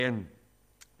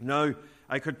Now,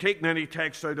 I could take many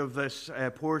texts out of this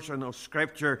portion of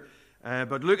Scripture,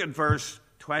 but look at verse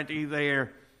 20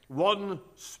 there. 1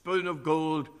 spoon of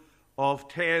gold of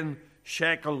 10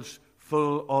 shekels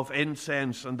full of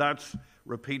incense, and that's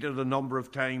repeated a number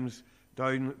of times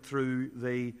down through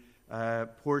the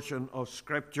portion of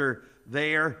Scripture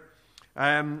there.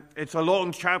 It's a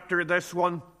long chapter, this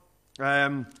one.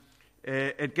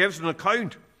 It gives an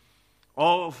account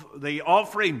of the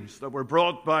offerings that were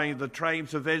brought by the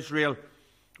tribes of Israel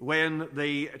when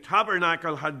the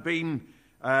tabernacle had been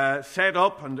set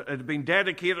up and it had been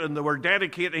dedicated, and they were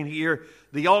dedicating here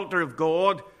the altar of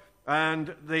God.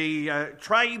 And the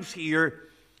tribes here,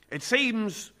 it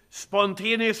seems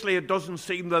spontaneously, it doesn't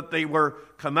seem that they were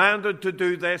commanded to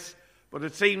do this, but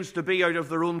it seems to be out of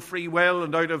their own free will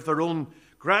and out of their own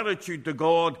gratitude to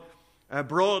God,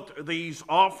 brought these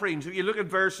offerings. If you look at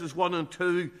verses 1 and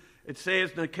 2, it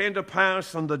says, "And it came to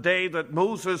pass on the day that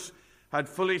Moses had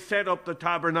fully set up the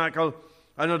tabernacle,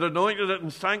 and had anointed it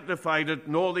and sanctified it,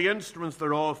 and all the instruments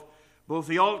thereof, both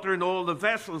the altar and all the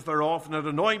vessels thereof, and had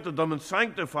anointed them and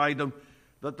sanctified them,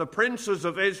 that the princes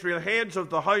of Israel, heads of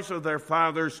the house of their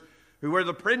fathers, who were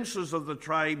the princes of the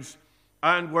tribes,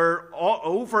 and were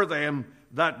over them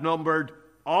that numbered,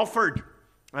 offered."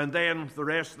 And then the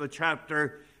rest of the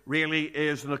chapter really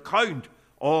is an account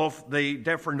of the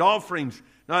different offerings.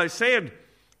 Now, I said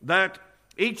that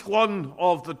each one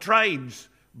of the tribes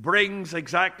brings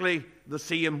exactly the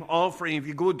same offering. If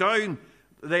you go down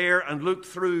there and look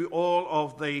through all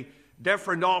of the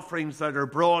different offerings that are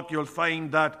brought, you'll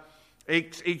find that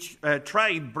each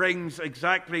tribe brings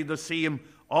exactly the same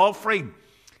offering.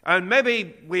 And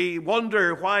maybe we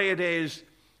wonder why it is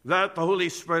that the Holy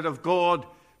Spirit of God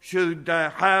should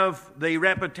have the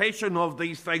repetition of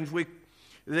these things.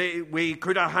 We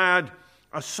could have had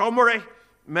a summary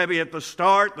maybe at the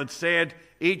start that said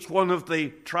each one of the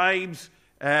tribes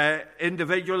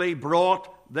individually brought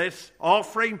this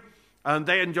offering, and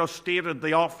then just stated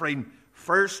the offering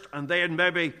first, and then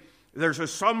maybe there's a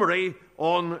summary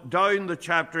on down the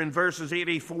chapter in verses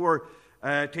 84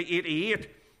 to 88,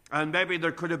 and maybe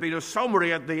there could have been a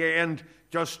summary at the end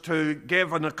just to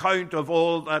give an account of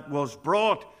all that was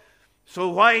brought. So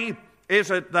why is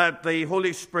it that the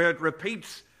Holy Spirit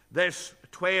repeats this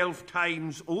 12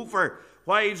 times over?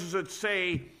 Why does it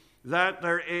say that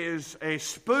there is a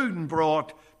spoon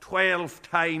brought 12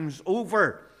 times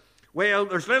over? Well,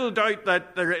 there's little doubt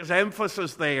that there is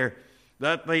emphasis there,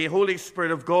 that the Holy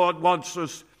Spirit of God wants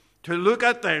us to look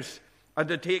at this and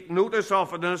to take notice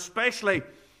of it, and especially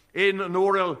in an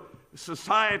oral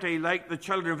society like the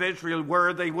children of Israel,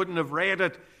 where they wouldn't have read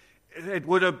it, it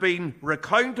would have been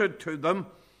recounted to them,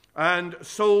 and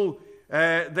so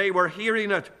they were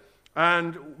hearing it.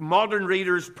 And modern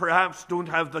readers perhaps don't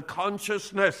have the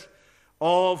consciousness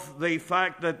of the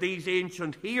fact that these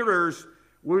ancient hearers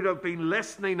would have been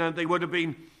listening, and they would have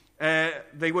been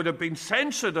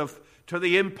sensitive to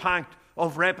the impact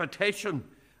of repetition,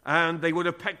 and they would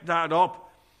have picked that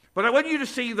up. But I want you to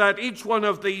see that each one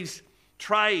of these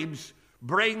tribes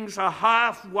brings a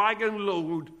half wagon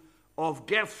load of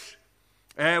gifts.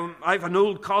 I have an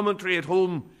old commentary at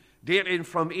home dating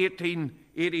from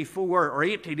 1884, or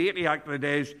 1880 actually it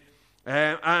is,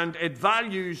 and it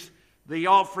values the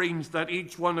offerings that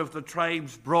each one of the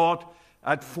tribes brought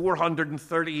at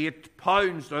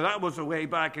 £438. Now that was way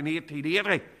back in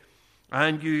 1880,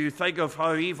 and you think of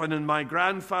how even in my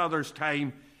grandfather's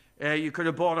time you could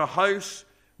have bought a house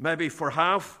maybe for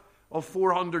half of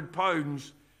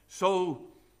 £400. So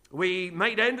we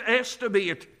might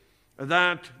estimate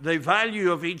that the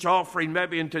value of each offering,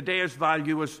 maybe in today's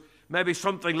value, was maybe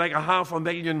something like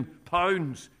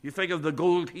 £500,000. You think of the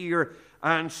gold here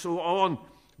and so on.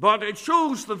 But it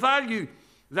shows the value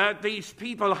that these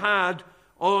people had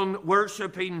on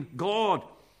worshipping God.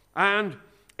 And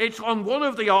it's on one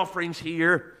of the offerings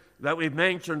here that we've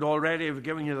mentioned already, I've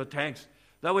given you the text,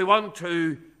 that we want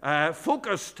to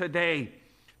focus today.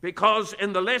 Because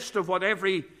in the list of what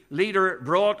every leader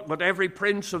brought, what every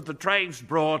prince of the tribes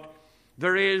brought,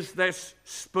 there is this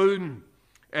spoon,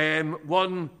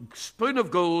 1 spoon of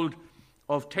gold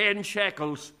of 10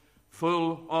 shekels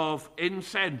full of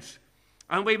incense.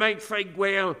 And we might think,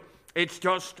 well, it's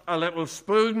just a little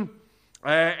spoon.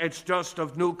 It's just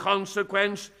of no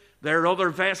consequence. There are other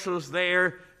vessels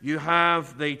there. You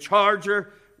have the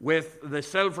charger with the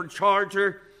silver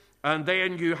charger, and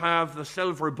then you have the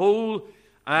silver bowl,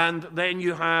 and then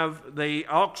you have the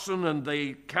oxen and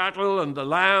the cattle and the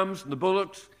lambs and the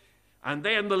bullocks, and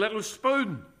then the little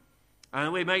spoon.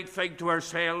 And we might think to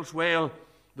ourselves, well,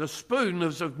 the spoon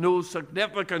is of no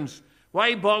significance.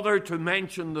 Why bother to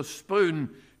mention the spoon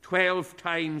 12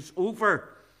 times over?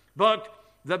 But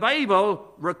the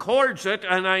Bible records it,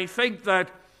 and I think that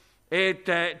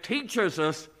it teaches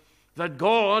us that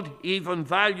God even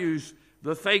values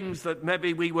the things that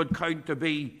maybe we would count to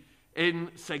be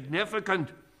insignificant.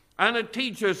 And it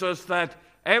teaches us that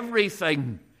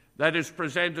everything that is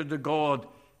presented to God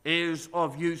is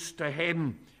of use to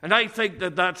him. And I think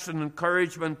that that's an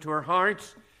encouragement to our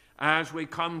hearts as we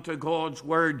come to God's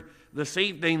word this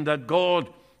evening, that God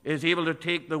is able to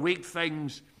take the weak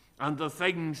things and the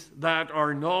things that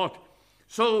are not.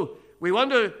 So we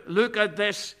want to look at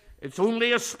this. It's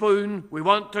only a spoon. We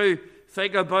want to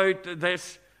think about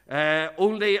this,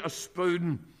 only a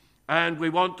spoon. And we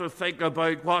want to think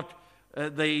about what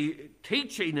the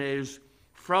teaching is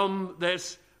from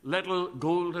this little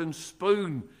golden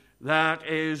spoon that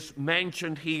is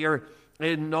mentioned here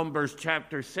in Numbers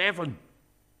chapter 7.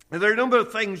 And there are a number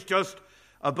of things just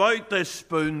about this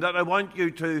spoon that I want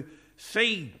you to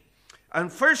see.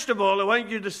 And first of all, I want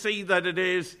you to see that it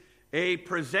is a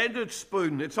presented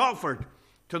spoon. It's offered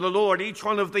to the Lord. Each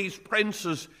one of these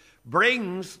princes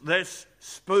brings this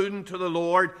spoon to the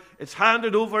Lord. It's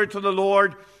handed over to the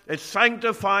Lord. It's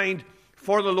sanctified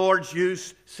for the Lord's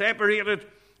use, separated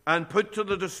and put to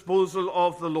the disposal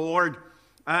of the Lord.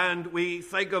 And we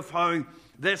think of how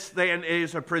this then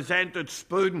is a presented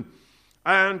spoon.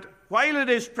 And while it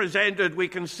is presented, we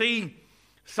can see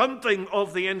something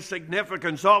of the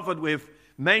insignificance of it. We've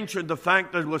mentioned the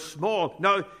fact that it was small.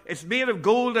 Now, it's made of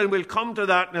gold, and we'll come to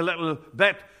that in a little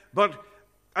bit. But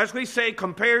as we say,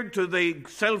 compared to the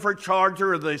silver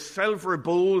charger or the silver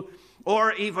bowl,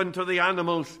 or even to the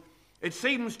animals, it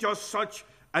seems just such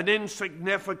an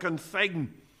insignificant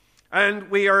thing.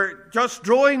 And we are just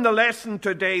drawing the lesson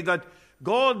today that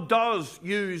God does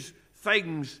use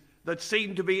things that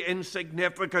seem to be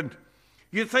insignificant.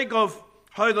 You think of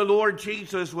how the Lord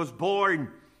Jesus was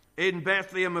born in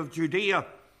Bethlehem of Judea.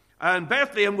 And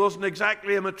Bethlehem wasn't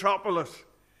exactly a metropolis.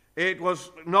 It was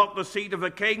not the seat of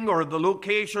a king or the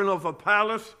location of a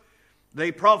palace.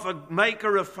 The prophet Micah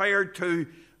referred to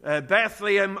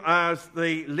Bethlehem as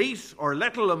the least or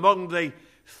little among the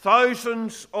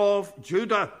thousands of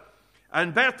Judah.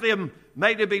 And Bethlehem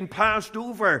might have been passed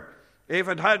over if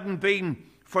it hadn't been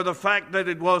for the fact that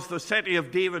it was the city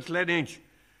of David's lineage.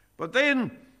 But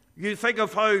then you think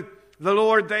of how the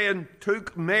Lord then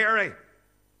took Mary,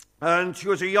 and she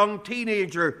was a young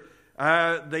teenager.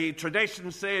 The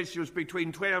tradition says she was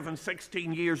between 12 and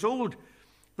 16 years old.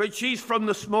 But she's from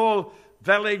the small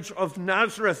village of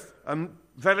Nazareth, a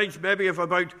village maybe of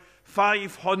about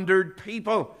 500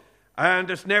 people. And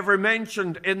it's never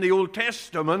mentioned in the Old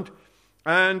Testament,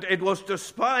 and it was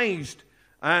despised.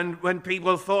 And when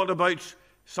people thought about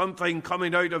something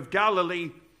coming out of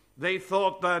Galilee, they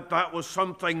thought that that was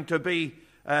something to be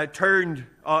turned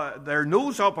their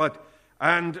nose up at,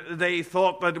 and they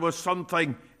thought that it was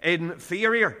something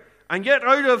inferior. And yet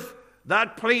out of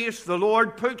that place, the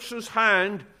Lord puts his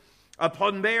hand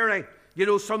upon Mary. You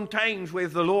know, sometimes we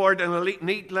have the Lord in a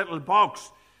neat little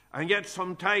box, and yet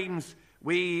sometimes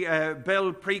we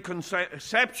build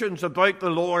preconceptions about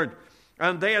the Lord,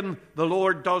 and then the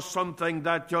Lord does something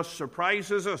that just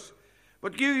surprises us.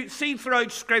 But you see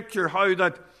throughout Scripture how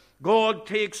that God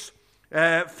takes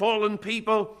fallen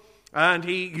people and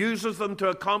he uses them to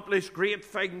accomplish great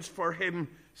things for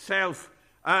himself.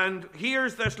 And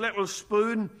here's this little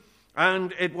spoon,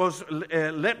 and it was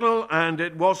little, and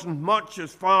it wasn't much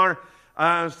as far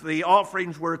as the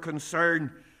offerings were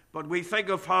concerned. But we think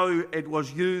of how it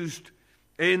was used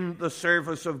in the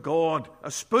service of God.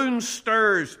 A spoon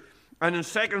stirs, and in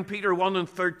 2 Peter 1 and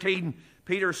 13,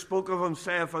 Peter spoke of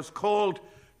himself as called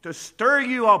to stir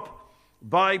you up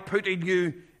by putting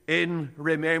you in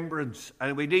remembrance.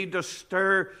 And we need to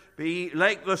stir, be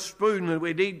like the spoon, and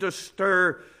we need to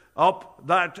stir up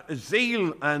that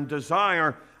zeal and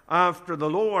desire after the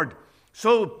Lord.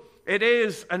 So it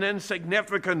is an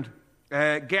insignificant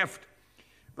gift.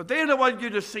 But then I want you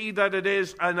to see that it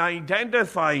is an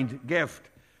identified gift,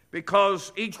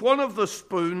 because each one of the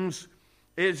spoons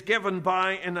is given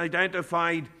by an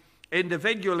identified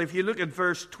individual. If you look at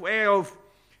verse 12,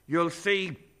 you'll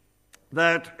see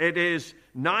that it is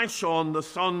Nahshon, the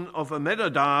son of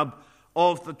Amminadab,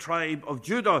 of the tribe of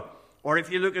Judah. Or if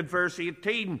you look at verse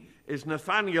 18, is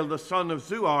Nathaniel, the son of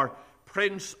Zuar,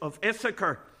 prince of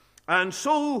Issachar. And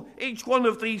so each one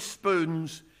of these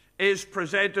spoons is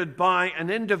presented by an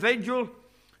individual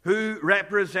who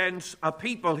represents a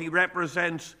people. He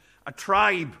represents a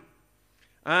tribe.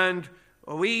 And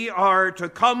we are to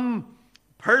come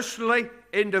personally,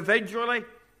 individually,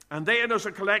 and then as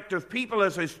a collective people,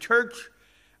 as his church,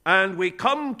 and we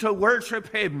come to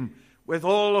worship him with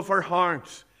all of our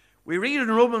hearts. We read in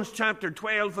Romans chapter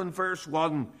 12 and verse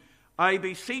 1, I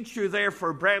beseech you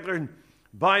therefore, brethren,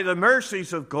 by the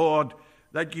mercies of God,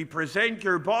 that ye present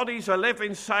your bodies a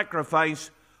living sacrifice,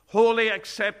 wholly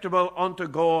acceptable unto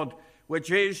God,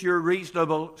 which is your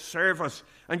reasonable service.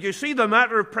 And you see the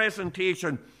matter of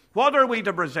presentation. What are we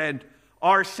to present?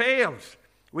 Ourselves.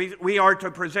 We are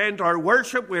to present our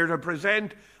worship. We are to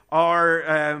present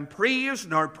our praise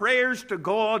and our prayers to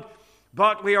God,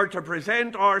 but we are to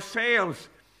present ourselves,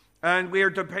 and we are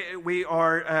to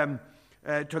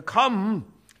come,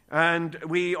 and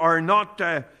we are not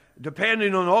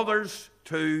depending on others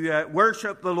to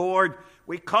worship the Lord.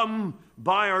 We come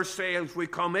by ourselves. We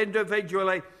come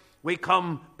individually. We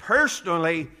come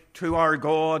personally to our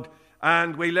God,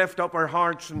 and we lift up our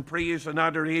hearts in praise and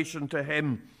adoration to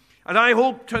Him. And I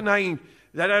hope tonight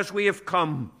that as we've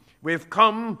come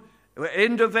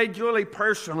individually,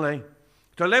 personally,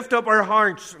 to lift up our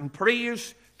hearts and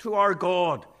praise to our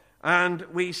God. And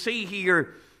we see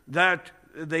here that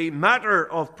the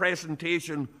matter of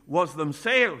presentation was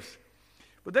themselves.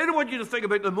 But then I want you to think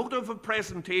about the motive of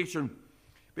presentation,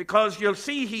 because you'll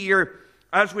see here,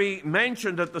 as we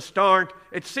mentioned at the start,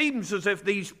 it seems as if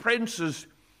these princes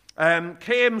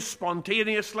came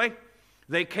spontaneously.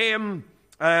 They came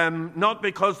not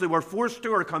because they were forced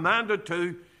to or commanded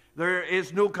to. There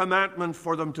is no commandment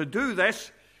for them to do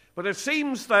this. But it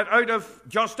seems that out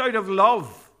of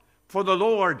love for the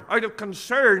Lord, out of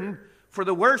concern for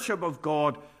the worship of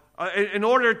God, in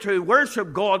order to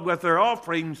worship God with their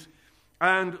offerings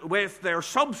and with their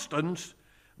substance,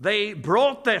 they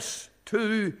brought this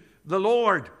to the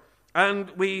Lord. And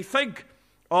we think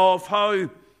of how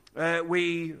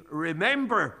we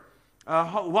remember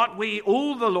what we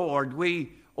owe the Lord.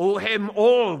 We owe Him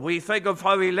all. We think of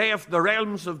how He left the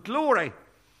realms of glory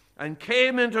and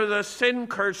came into the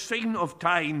sin-cursed scene of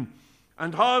time,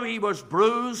 and how He was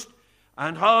bruised,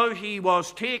 and how He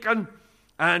was taken,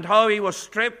 and how He was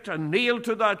stripped and nailed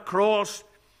to that cross,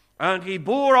 and He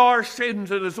bore our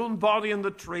sins in His own body on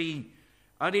the tree,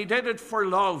 and He did it for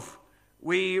love.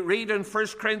 We read in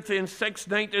 1 Corinthians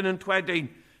 6:19 and 20,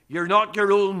 you're not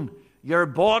your own, you're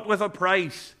bought with a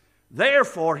price.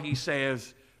 Therefore, he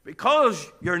says,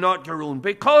 because you're not your own,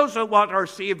 because of what our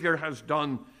Savior has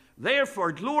done,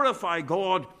 therefore glorify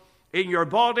God in your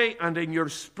body and in your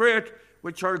spirit,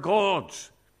 which are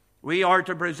God's. We are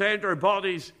to present our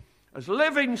bodies as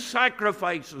living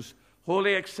sacrifices,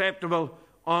 wholly acceptable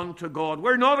unto God.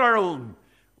 We're not our own.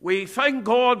 We thank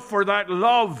God for that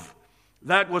love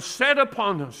that was set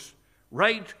upon us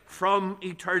right from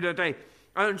eternity.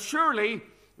 And surely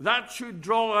that should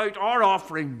draw out our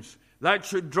offerings. That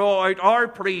should draw out our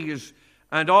praise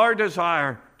and our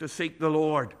desire to seek the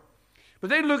Lord. But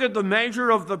then look at the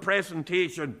measure of the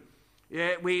presentation.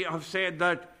 We have said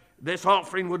that this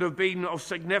offering would have been of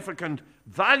significant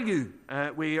value.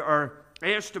 We are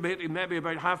estimating maybe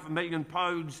about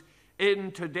 £500,000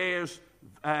 in today's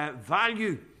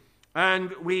value.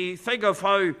 And we think of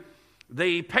how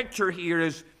the picture here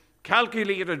is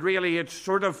calculated, really. It's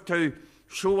sort of to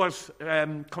show us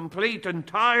complete,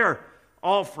 entire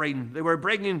offering. They were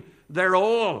bringing their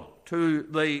all to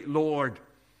the Lord.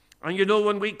 And you know,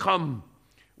 when we come,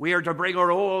 we are to bring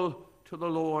our all to the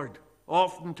Lord.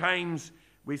 Oftentimes,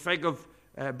 we think of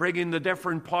bringing the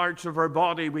different parts of our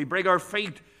body. We bring our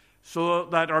feet so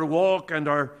that our walk and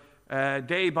our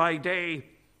day by day,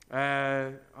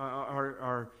 the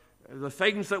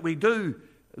things that we do,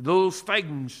 those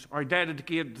things are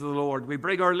dedicated to the Lord. We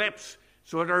bring our lips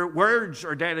so that our words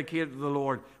are dedicated to the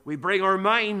Lord. We bring our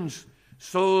minds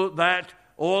so that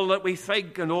all that we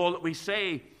think and all that we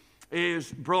say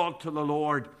is brought to the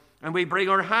Lord. And we bring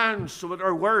our hands so that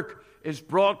our work is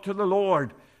brought to the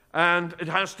Lord. And it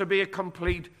has to be a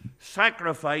complete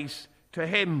sacrifice to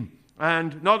Him.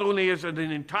 And not only is it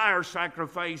an entire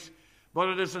sacrifice, but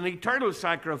it is an eternal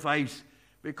sacrifice,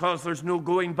 because there's no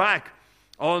going back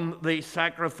on the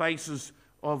sacrifices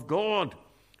of God.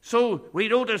 So we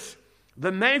notice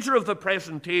the measure of the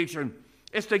presentation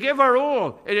is to give our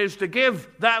all. It is to give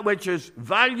that which is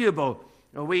valuable.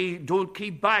 And we don't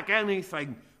keep back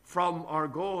anything from our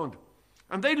God.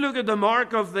 And then look at the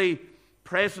mark of the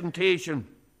presentation.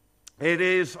 It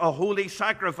is a holy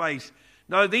sacrifice.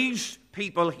 Now, these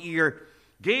people here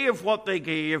gave what they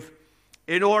gave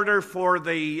in order for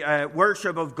the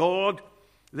worship of God.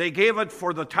 They gave it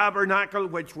for the tabernacle,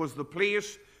 which was the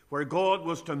place where God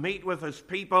was to meet with His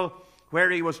people, where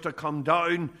He was to come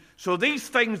down. So these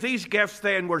things, these gifts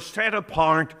then were set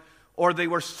apart, or they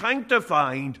were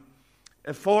sanctified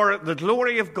for the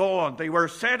glory of God. They were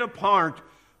set apart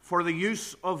for the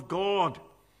use of God.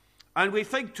 And we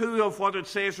think too of what it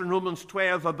says in Romans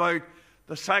 12 about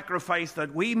the sacrifice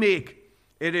that we make.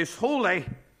 It is holy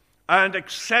and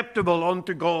acceptable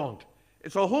unto God.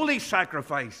 It's a holy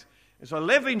sacrifice. It's a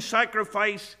living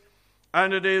sacrifice,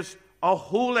 and it is a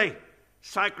holy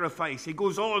sacrifice. He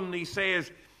goes on and he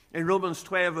says in Romans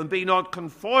 12, and be not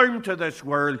conformed to this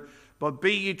world, but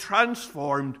be ye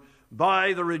transformed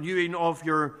by the renewing of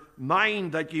your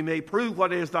mind, that ye may prove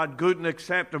what is that good and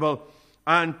acceptable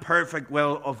and perfect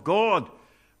will of God.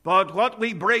 But what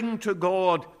we bring to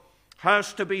God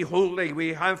has to be holy.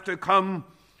 We have to come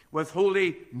with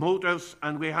holy motives,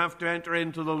 and we have to enter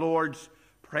into the Lord's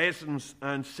presence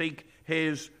and seek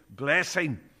his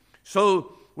blessing.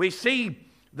 So we see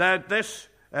that this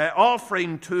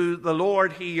offering to the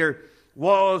Lord here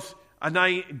was an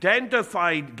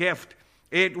identified gift.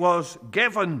 It was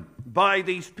given by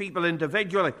these people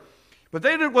individually. But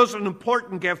then it was an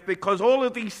important gift because all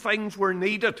of these things were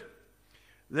needed.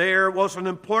 There was an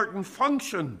important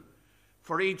function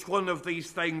for each one of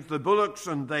these things. The bullocks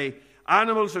and the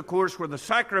animals, of course, were the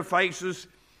sacrifices.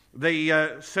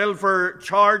 The silver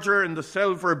charger and the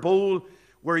silver bowl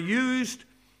were used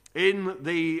in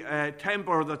the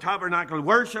temple or the tabernacle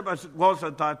worship as it was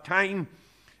at that time.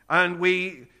 And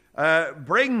we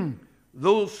bring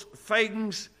those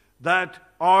things that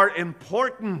are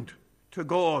important to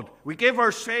God. We give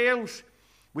ourselves.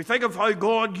 We think of how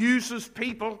God uses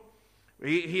people.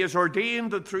 He has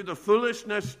ordained that through the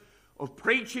foolishness of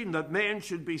preaching that men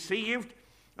should be saved.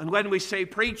 And when we say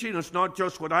preaching, it's not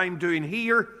just what I'm doing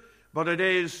here, but it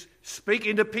is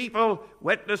speaking to people,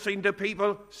 witnessing to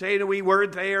people, saying a wee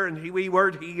word there and a wee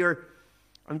word here.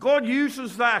 And God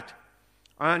uses that.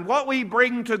 And what we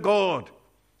bring to God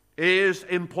is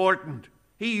important.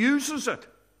 He uses it.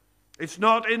 It's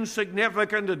not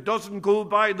insignificant. It doesn't go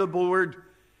by the board.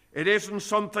 It isn't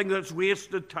something that's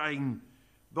wasted time,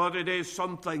 but it is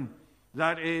something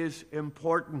that is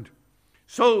important.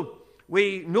 So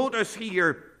we notice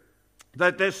here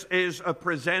that this is a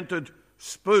presented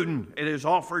spoon. It is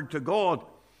offered to God.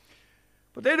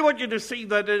 But then I want you to see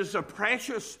that it is a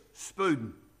precious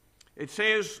spoon. It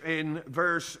says in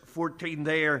verse 14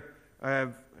 there,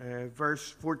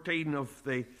 verse 14 of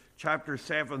the chapter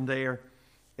 7 there,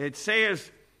 it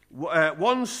says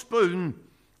 1 spoon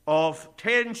of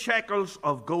 10 shekels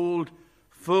of gold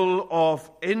full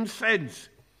of incense.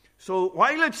 So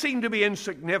while it seemed to be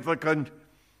insignificant,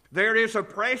 there is a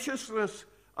preciousness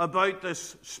about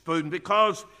this spoon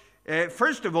because,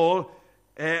 first of all,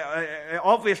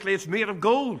 obviously it's made of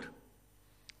gold.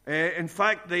 In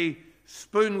fact, the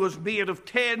spoon was made of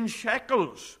 10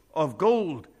 shekels of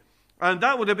gold, and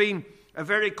that would have been a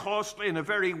very costly and a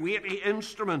very weighty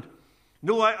instrument.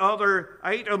 No other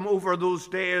item over those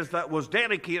days that was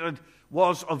dedicated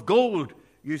was of gold.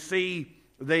 You see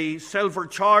the silver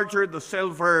charger, the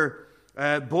silver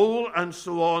bowl, and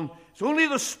so on. It's only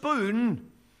the spoon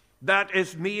that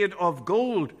is made of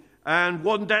gold. And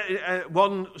one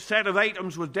set of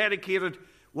items was dedicated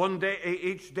one day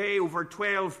each day over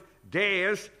 12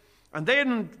 days. And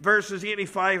then verses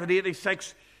 85 and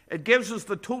 86, it gives us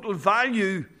the total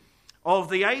value of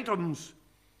the items.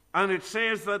 And it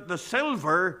says that the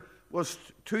silver was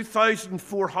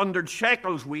 2,400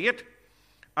 shekels weight,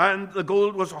 and the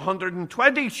gold was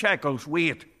 120 shekels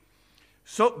weight.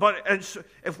 So, but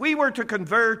if we were to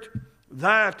convert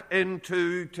that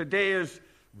into today's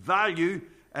value,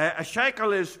 a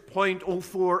shekel is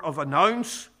 0.04 of an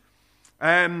ounce.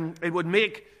 It would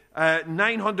make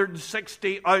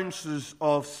 960 ounces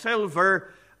of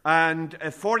silver and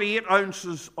 48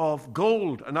 ounces of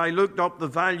gold. And I looked up the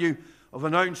value of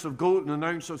an ounce of gold and an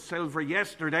ounce of silver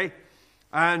yesterday.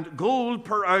 And gold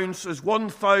per ounce is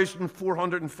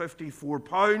 1,454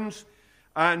 pounds.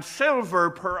 And silver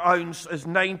per ounce is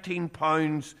 19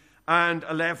 pounds and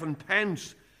 11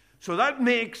 pence. So that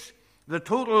makes the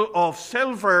total of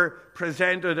silver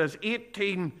presented as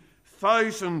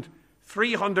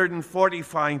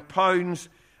 18,345 pounds,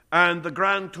 and the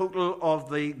grand total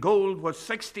of the gold was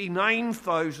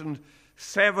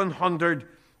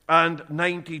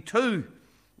 69,792.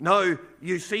 Now,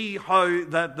 you see how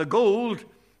that the gold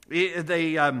and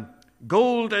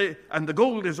the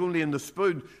gold is only in the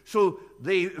spoon. So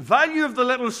the value of the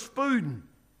little spoon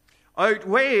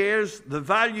outweighs the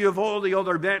value of all the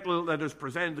other metal that is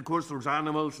presented. Of course, there's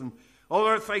animals and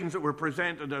other things that were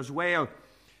presented as well.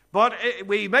 But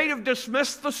we might have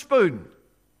dismissed the spoon.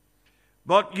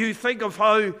 But you think of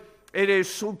how it is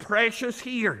so precious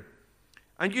here.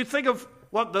 And you think of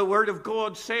what the Word of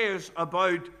God says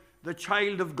about the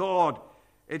child of God.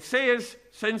 It says,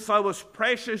 since thou wast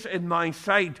precious in my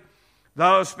sight,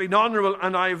 thou hast been honourable,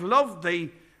 and I have loved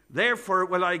thee. Therefore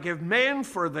will I give men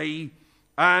for thee,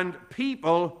 and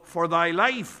people for thy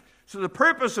life. So the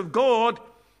purpose of God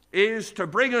is to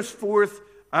bring us forth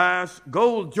as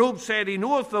gold. Job said, he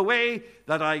knoweth the way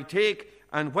that I take.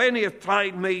 and when he hath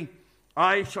tried me,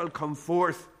 I shall come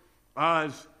forth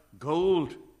as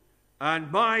gold. And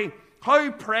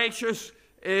how precious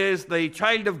is the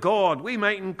child of God. We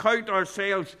mightn't count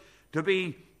ourselves to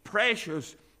be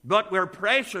precious, but we're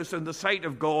precious in the sight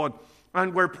of God,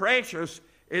 and we're precious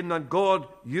in that God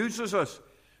uses us.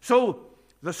 So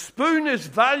the spoon is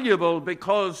valuable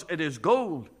because it is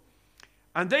gold.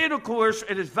 And then, of course,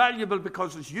 it is valuable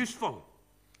because it's useful.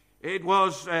 It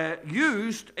was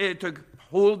used to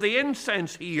hold the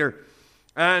incense here.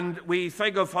 And we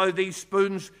think of how these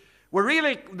spoons were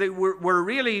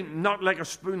really not like a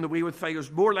spoon that we would think. It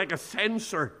was more like a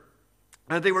censer.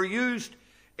 And they were used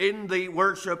in the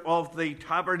worship of the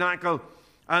tabernacle.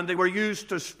 And they were used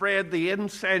to spread the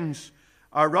incense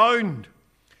around.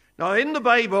 Now, in the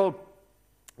Bible,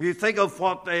 you think of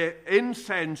what the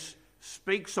incense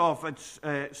speaks of. It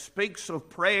speaks of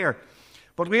prayer.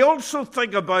 But we also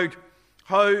think about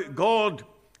how God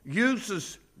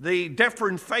uses the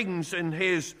different things in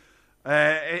his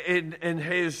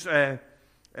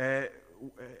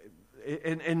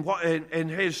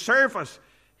service.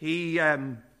 He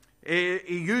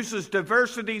uses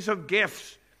diversities of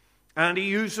gifts, and he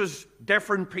uses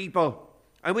different people,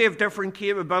 and we have different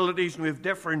capabilities, and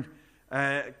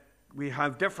we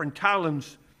have different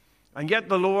talents, and yet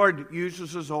the Lord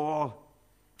uses us all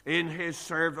in his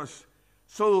service.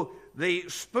 So the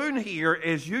spoon here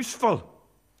is useful.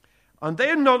 And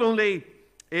then not only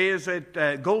is it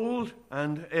gold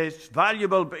and it's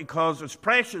valuable because it's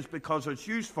precious, because it's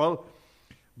useful,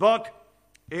 but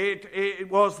it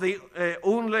was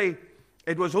only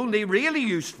really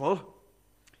useful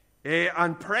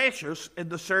and precious in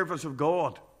the service of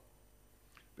God.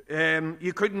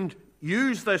 You couldn't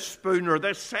use this spoon or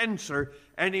this censer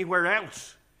anywhere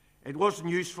else. It wasn't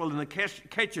useful in the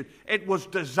kitchen. It was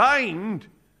designed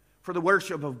for the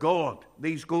worship of God,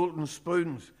 these golden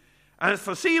spoons. And it's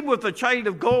the same with the child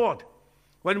of God.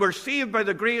 When we're saved by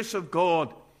the grace of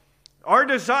God, our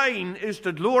design is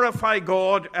to glorify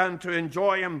God and to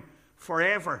enjoy him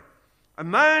forever. A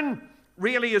man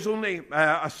really is only,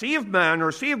 a saved man or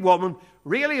a saved woman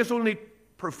really is only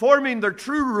performing their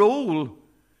true role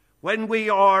when we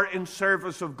are in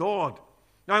service of God.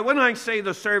 Now, when I say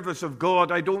the service of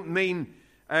God, I don't mean,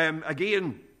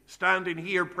 again, standing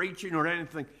here preaching or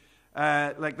anything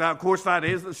like that. Of course, that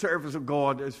is the service of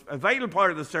God. It's a vital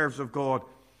part of the service of God.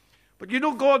 But you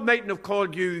know, God mightn't have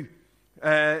called you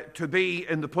to be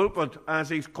in the pulpit as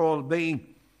he's called me.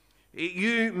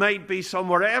 You might be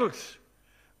somewhere else.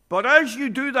 But as you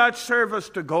do that service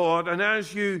to God, and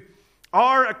as you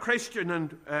are a Christian,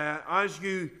 and as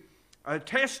you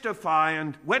testify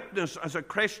and witness as a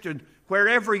Christian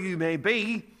wherever you may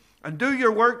be, and do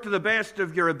your work to the best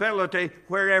of your ability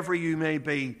wherever you may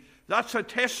be, that's a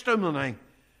testimony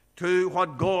to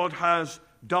what God has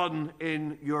done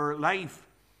in your life.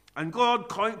 And God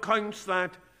counts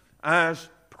that as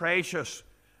precious.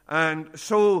 And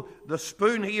so the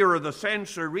spoon here, or the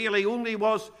censer, really only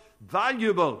was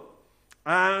valuable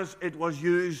as it was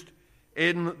used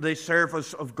in the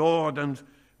service of God. And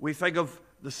we think of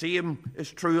the same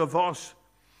is true of us.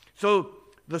 So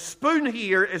the spoon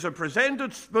here is a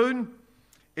presented spoon.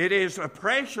 It is a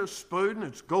precious spoon.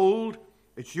 It's gold.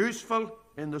 It's useful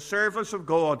in the service of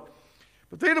God.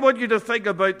 But then I want you to think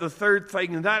about the third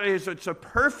thing, and that is it's a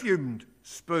perfumed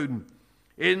spoon,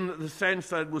 in the sense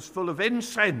that it was full of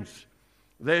incense.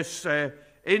 This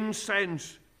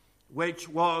incense, which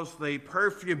was the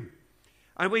perfume.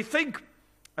 And we think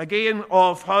again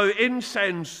of how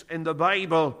incense in the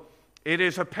Bible,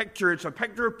 it's a picture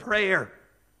of prayer.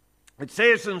 It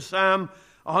says in Psalm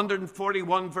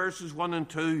 141 verses 1 and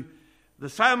 2, the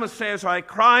psalmist says, I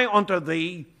cry unto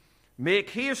thee,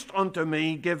 make haste unto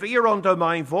me, give ear unto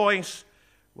my voice.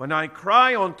 When I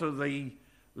cry unto thee,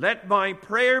 let my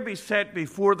prayer be set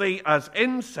before thee as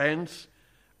incense,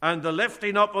 and the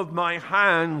lifting up of my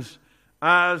hands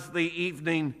as the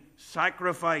evening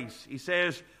sacrifice. He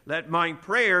says, let my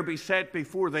prayer be set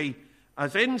before thee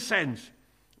as incense.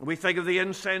 We think of the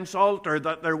incense altar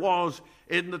that there was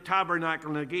in the tabernacle.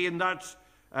 And again, that's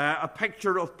a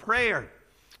picture of prayer.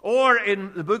 Or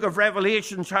in the book of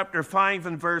Revelation, chapter 5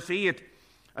 and verse 8,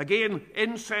 again,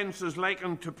 incense is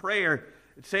likened to prayer.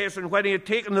 It says, and when he had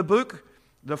taken the book,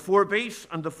 the 4 beasts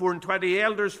and the 24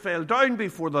 elders fell down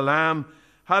before the Lamb,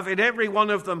 having every one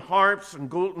of them harps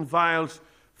and golden vials,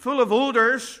 full of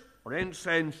odors, or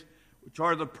incense, which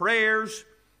are the prayers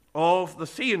of the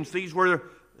saints. These were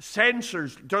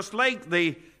censers, just like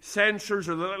the censers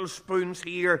or the little spoons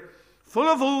here, full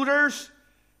of odors,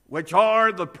 which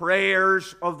are the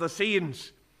prayers of the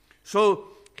saints. So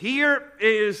here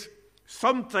is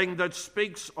something that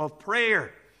speaks of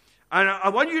prayer. And I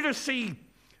want you to see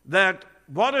that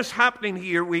what is happening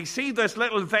here. We see this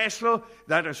little vessel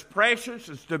that is precious.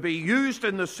 It's to be used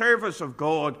in the service of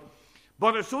God,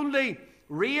 but it's only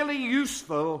really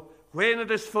useful when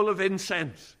it is full of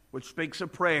incense, which speaks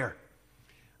of prayer.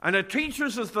 And it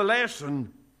teaches us the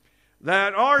lesson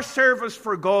that our service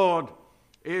for God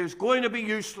is going to be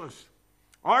useless.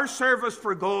 Our service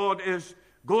for God is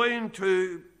going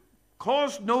to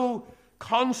cause no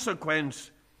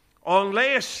consequence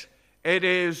unless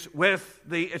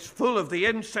it's full of the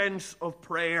incense of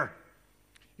prayer.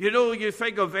 You know, you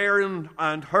think of Aaron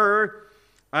and Hur,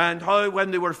 and how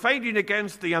when they were fighting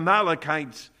against the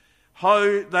Amalekites,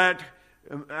 how that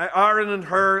Aaron and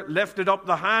Hur lifted up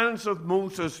the hands of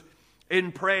Moses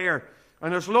in prayer.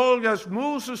 And as long as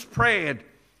Moses prayed,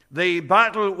 the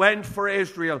battle went for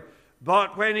Israel.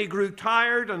 But when he grew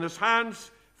tired and his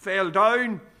hands fell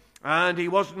down, and he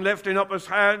wasn't lifting up his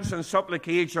hands in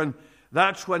supplication,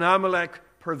 that's when Amalek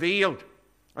prevailed.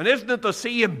 And isn't it the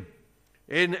same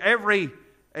in every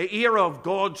era of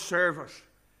God's service?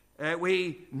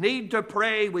 We need to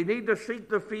pray. We need to seek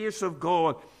the face of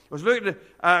God. I was looking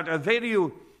at a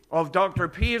video of Dr.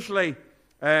 Paisley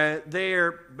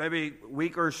there maybe a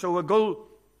week or so ago,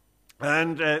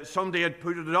 and somebody had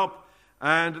put it up,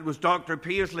 and it was Dr.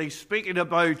 Paisley speaking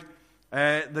about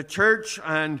the church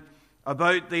and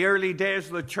about the early days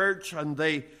of the church and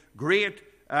the great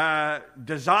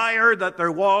desire that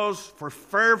there was for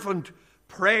fervent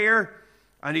prayer.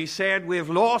 And he said, we've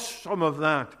lost some of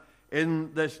that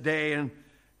in this day, and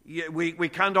we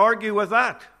can't argue with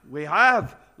that. We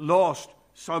have lost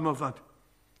some of it.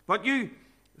 But you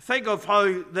think of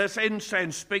how this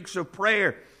incense speaks of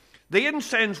prayer. The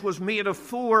incense was made of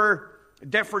 4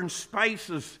 different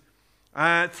spices.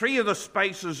 3 of the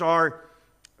spices are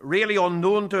really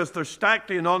unknown to us. They're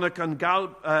stacte, onyx, and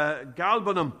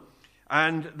galbanum.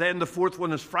 And then the 4th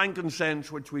one is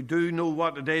frankincense, which we do know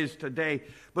what it is today.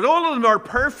 But all of them are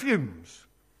perfumes.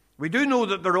 We do know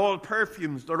that they're all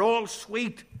perfumes. They're all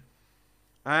sweet.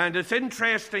 And it's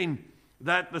interesting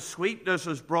that the sweetness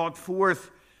is brought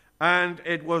forth. And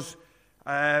it was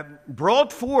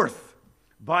brought forth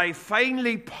by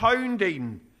finely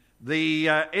pounding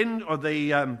the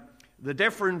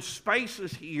different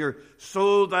spices here,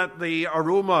 so that the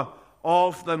aroma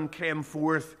of them came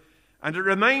forth. And it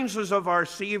reminds us of our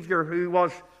Savior, who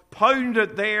was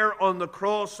pounded there on the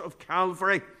cross of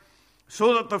Calvary,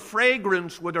 so that the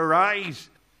fragrance would arise.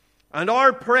 And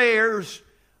our prayers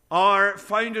are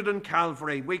founded in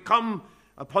Calvary. We come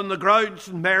upon the grounds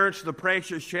and merits of the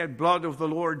precious shed blood of the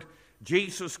Lord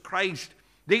Jesus Christ.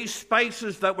 These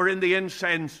spices that were in the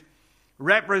incense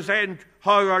represent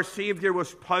how our Savior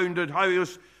was pounded, how he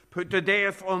was put to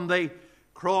death on the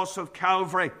cross of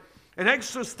Calvary. In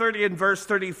Exodus 30 and verse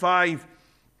 35,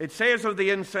 it says of the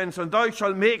incense, and thou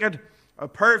shalt make it a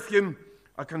perfume,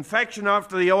 a confection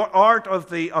after the art of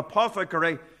the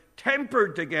apothecary,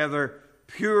 tempered together,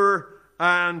 pure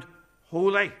and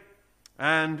holy.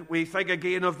 And we think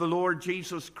again of the Lord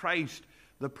Jesus Christ,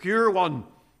 the pure one,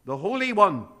 the holy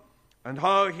one, and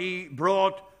how he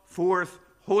brought forth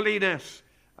holiness,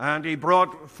 and he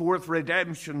brought forth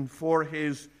redemption for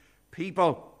his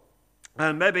people.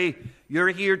 And maybe you're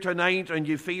here tonight and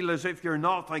you feel as if you're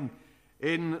nothing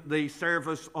in the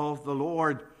service of the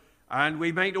Lord, and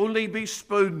we might only be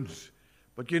spoons.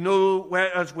 But you know,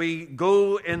 as we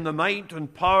go in the might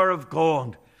and power of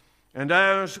God, and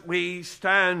as we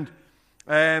stand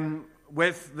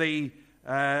with the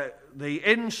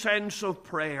incense of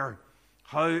prayer,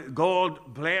 how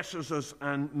God blesses us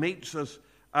and meets us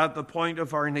at the point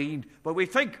of our need. But we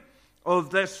think of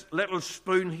this little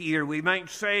spoon here. We might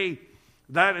say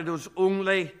that it was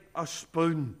only a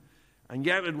spoon, and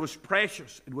yet it was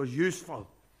precious, it was useful.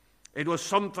 It was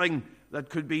something that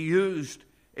could be used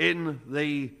in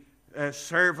the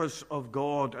service of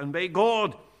God. And may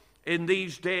God in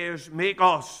these days make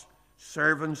us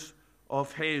servants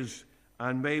of his,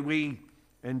 and may we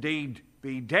indeed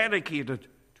be dedicated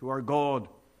to our God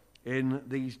in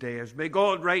these days. May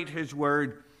God write his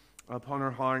word upon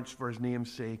our hearts for his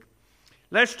name's sake.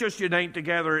 Let's just unite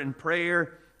together in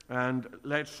prayer, and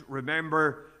let's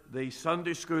remember the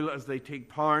Sunday school as they take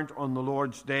part on the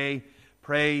Lord's Day.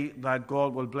 Pray that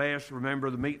God will bless. Remember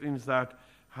the meetings that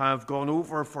have gone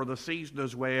over for the season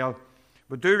as well.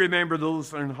 But do remember those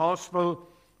that are in hospital.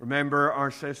 Remember our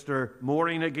sister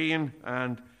Maureen again,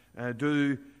 and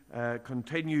do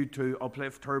continue to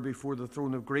uplift her before the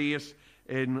throne of grace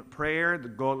in prayer,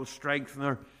 that God will strengthen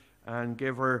her and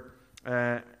give her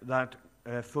that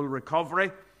full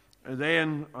recovery. And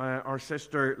then our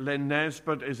sister Lynn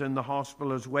Nesbitt is in the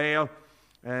hospital as well.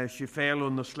 She fell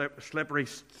on the slippery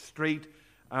street,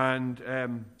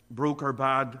 and broke her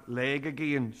bad leg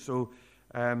again, so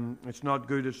it's not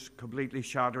good, it's completely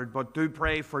shattered. But do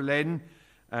pray for Lynn,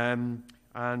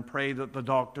 and pray that the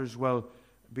doctors will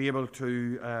be able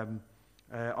to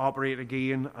operate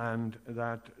again, and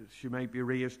that she might be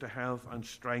raised to health and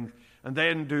strength. And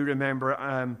then do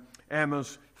remember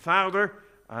Emma's father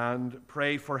and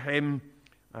pray for him.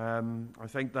 I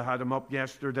think they had him up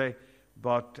yesterday,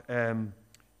 but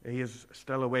he is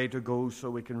still a way to go, so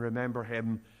we can remember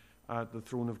him at the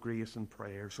throne of grace in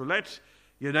prayer. So let's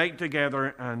unite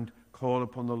together and call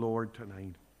upon the Lord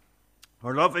tonight.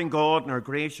 Our loving God and our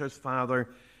gracious Father,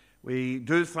 we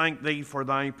do thank Thee for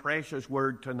Thy precious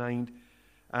word tonight.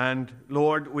 And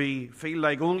Lord, we feel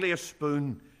like only a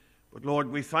spoon, but Lord,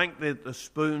 we thank Thee that the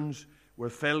spoons were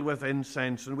filled with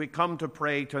incense. And we come to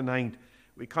pray tonight.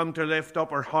 We come to lift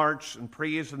up our hearts in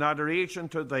praise and adoration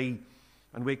to Thee.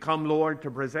 And we come, Lord,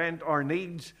 to present our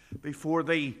needs before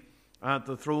Thee at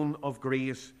the throne of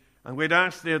grace. And we'd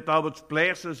ask Thee that Thou wouldst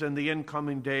bless us in the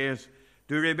incoming days.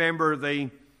 Do remember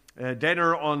the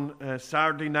dinner on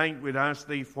Saturday night. We'd ask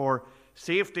Thee for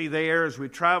safety there as we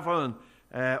travel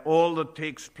and all that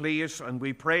takes place. And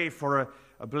we pray for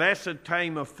a blessed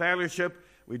time of fellowship.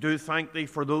 We do thank Thee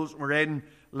for those who were in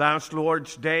last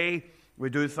Lord's Day. We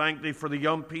do thank Thee for the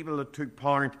young people that took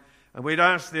part. And we'd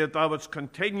ask Thee that Thou wouldst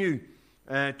continue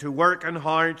to work in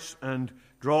hearts and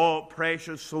draw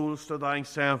precious souls to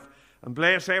Thyself, and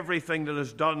bless everything that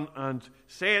is done and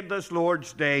said this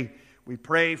Lord's Day. We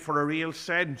pray for a real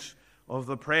sense of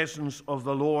the presence of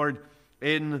the Lord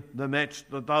in the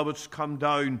midst, that Thou wouldst come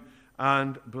down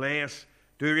and bless.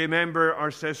 Do remember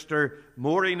our sister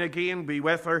Maureen again, be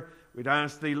with her. We'd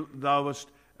ask Thee Thou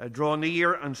wouldst draw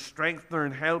near and strengthen her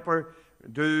and help her.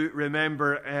 Do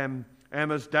remember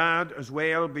Emma's dad as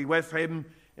well, be with him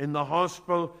in the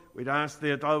hospital. We'd ask Thee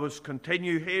that Thou wouldst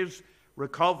continue his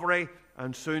recovery,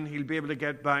 and soon he'll be able to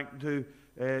get back to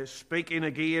speaking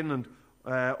again and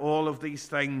all of these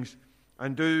things.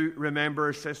 And do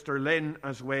remember Sister Lynn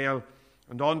as well,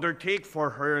 and undertake for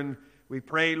her. And we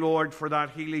pray, Lord, for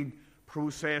that healing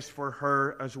process for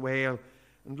her as well.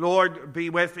 And Lord, be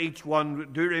with each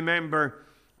one. Do remember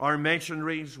our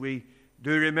missionaries. We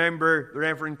do remember the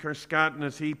Reverend Kerscatton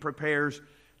as he prepares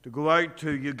to go out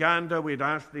to Uganda. We'd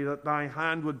ask Thee that Thy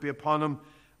hand would be upon him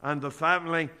and the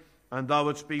family, and Thou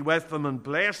wouldst be with them and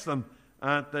bless them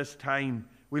at this time.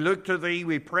 We look to Thee.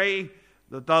 We pray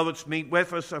that Thou wouldst meet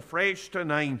with us afresh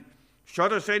tonight.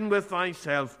 Shut us in with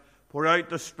Thyself. Pour out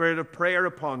the spirit of prayer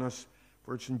upon us.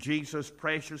 For it's in Jesus'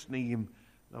 precious name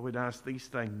that we'd ask these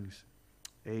things.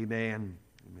 Amen.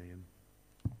 Amen.